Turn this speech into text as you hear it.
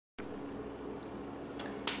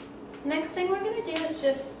Next thing we're going to do is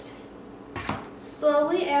just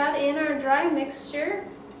slowly add in our dry mixture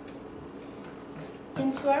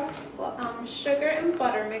into our sugar and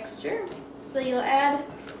butter mixture. So you'll add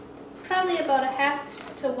probably about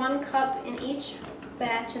 1/2 to 1 cup in each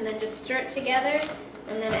batch, and then just stir it together,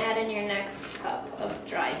 and then add in your next cup of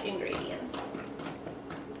dried ingredients.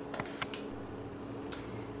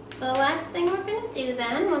 The last thing we're going to do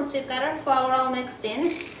then, once we've got our flour all mixed in,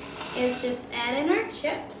 is just add in our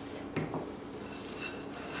chips.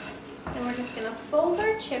 And we're just going to fold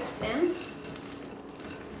our chips in.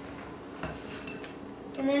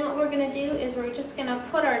 And then what we're going to do is we're just going to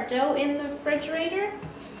put our dough in the refrigerator,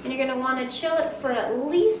 and you're going to want to chill it for at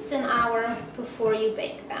least an hour before you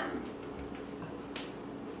bake them.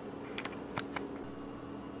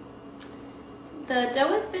 The dough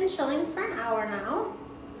has been chilling for an hour now,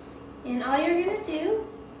 and all you're going to do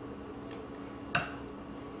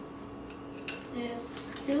is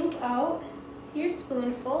scoop out your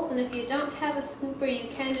spoonfuls, and if you don't have a scooper, you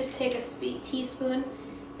can just take a teaspoon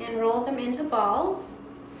and roll them into balls.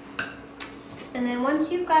 And then once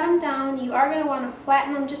you've got them down, you are going to want to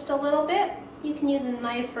flatten them just a little bit. You can use a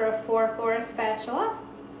knife or a fork or a spatula.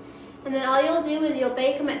 And then all you'll do is you'll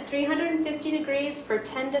bake them at 350 degrees for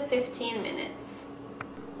 10 to 15 minutes.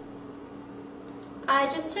 I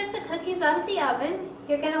just took the cookies out of the oven.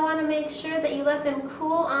 You're going to want to make sure that you let them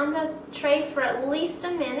cool on the tray for at least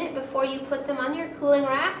a minute before you put them on your cooling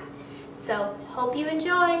rack. So, hope you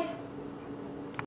enjoy!